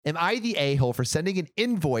Am I the a-hole for sending an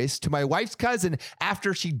invoice to my wife's cousin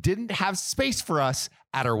after she didn't have space for us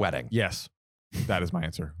at her wedding? Yes, that is my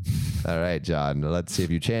answer. All right, John, let's see if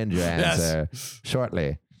you change your answer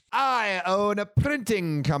shortly. I own a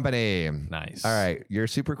printing company. Nice. All right, you're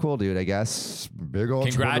super cool, dude, I guess. Big old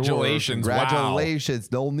Congratulations. Congratulations.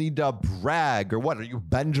 Wow. No need to brag. Or what, are you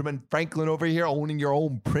Benjamin Franklin over here owning your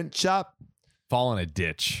own print shop? Fall in a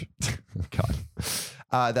ditch. God.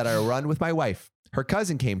 That I run with my wife. Her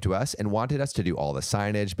cousin came to us and wanted us to do all the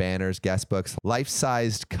signage, banners, guest books,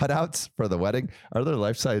 life-sized cutouts for the wedding. Are there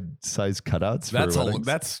life-sized cutouts for weddings?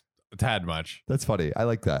 That's a tad much. That's funny. I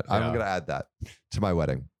like that. Yeah. I'm going to add that to my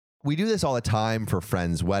wedding. We do this all the time for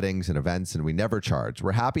friends' weddings and events, and we never charge.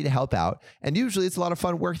 We're happy to help out, and usually it's a lot of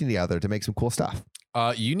fun working together to make some cool stuff.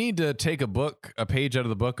 You need to take a page out of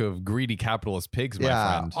the book of greedy capitalist pigs, my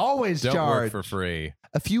friend. Always Don't charge. work for free.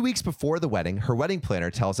 A few weeks before the wedding, her wedding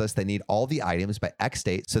planner tells us they need all the items by X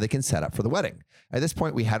date so they can set up for the wedding. At this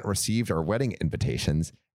point, we hadn't received our wedding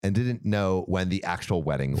invitations and didn't know when the actual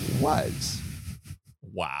wedding was.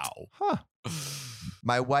 Wow. Huh.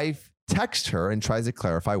 My wife texts her and tries to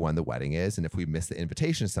clarify when the wedding is and if we missed the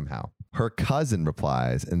invitation somehow. Her cousin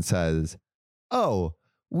replies and says, "Oh,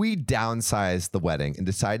 we downsized the wedding and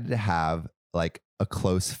decided to have like a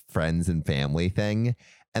close friends and family thing,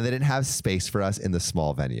 and they didn't have space for us in the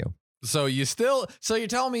small venue." So you're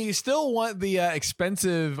telling me you still want the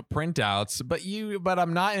expensive printouts, but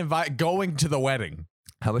I'm not going to the wedding.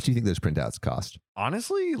 How much do you think those printouts cost?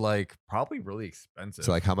 Honestly, like probably really expensive.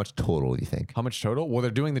 So like how much total do you think? How much total? Well,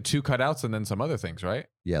 they're doing the 2 cutouts and then some other things, right?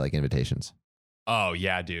 Yeah, like invitations. Oh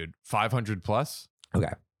yeah, dude. 500 plus.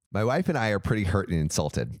 Okay. My wife and I are pretty hurt and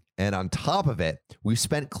insulted. And on top of it, we've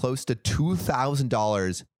spent close to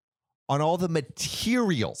 $2,000 on all the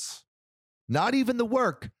materials. Not even the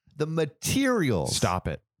work, the materials. Stop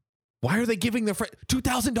it. Why are they giving their friend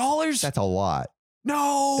 $2,000? That's a lot.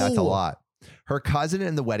 No. That's a lot. Her cousin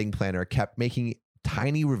and the wedding planner kept making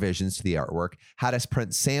tiny revisions to the artwork, had us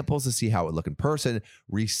print samples to see how it would look in person,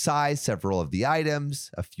 resize several of the items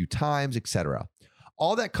a few times, etc.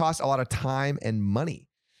 All that cost a lot of time and money.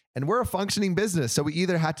 And we're a functioning business, so we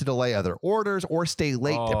either had to delay other orders or stay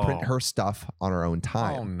late to print her stuff on our own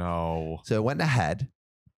time. Oh, no. So I went ahead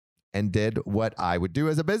and did what I would do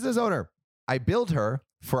as a business owner. I billed her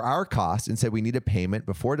for our cost and said we need a payment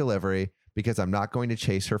before delivery because I'm not going to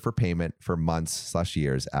chase her for payment for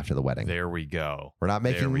months/years after the wedding. There we go. We're not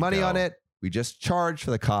making money on it. We just charge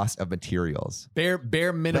for the cost of materials. Bare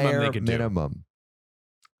minimum they could do.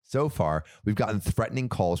 So far, we've gotten threatening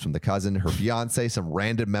calls from the cousin, her fiance, some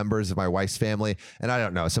random members of my wife's family, and I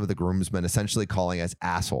don't know, some of the groomsmen essentially calling us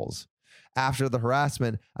assholes. After the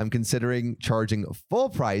harassment, I'm considering charging full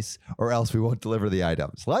price or else we won't deliver the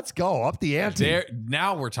items. Let's go up the ante.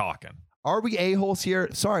 Now we're talking. Are we a-holes here?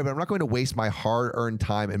 Sorry, but I'm not going to waste my hard-earned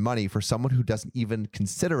time and money for someone who doesn't even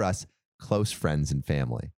consider us close friends and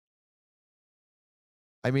family.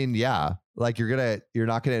 I mean, yeah, like you're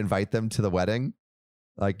not gonna invite them to the wedding.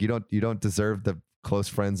 Like you don't deserve the close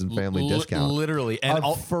friends and family discount. Literally, and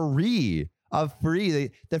free.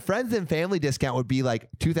 The friends and family discount would be like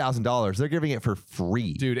 $2,000. They're giving it for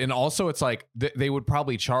free, dude. And also, it's like they would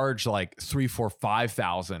probably charge like $3,000, $4,000,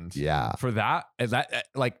 $5,000. Yeah, for that. Is that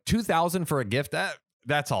like $2,000 for a gift?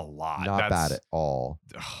 That's a lot. Not bad at all.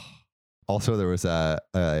 Also, there was a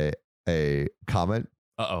comment.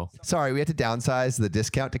 Sorry, we had to downsize the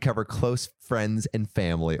discount to cover close friends and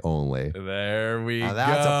family only. There we go.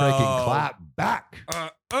 That's a freaking clap back.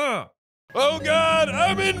 Oh, God,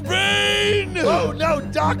 I'm in pain! Oh, no,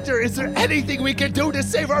 doctor. Is there anything we can do to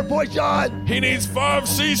save our boy John? He needs 5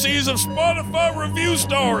 cc's of Spotify review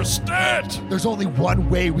stars. Stat! There's only one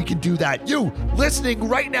way we can do that. You, listening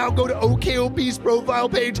right now, go to OKOP's profile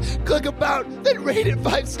page, click About, then rate it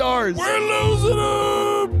 5 stars. We're losing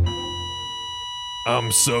him!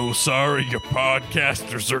 I'm so sorry your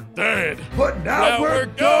podcasters are dead. But now we're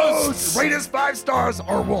ghosts. Rate us 5 stars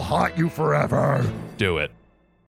or we'll haunt you forever. Do it.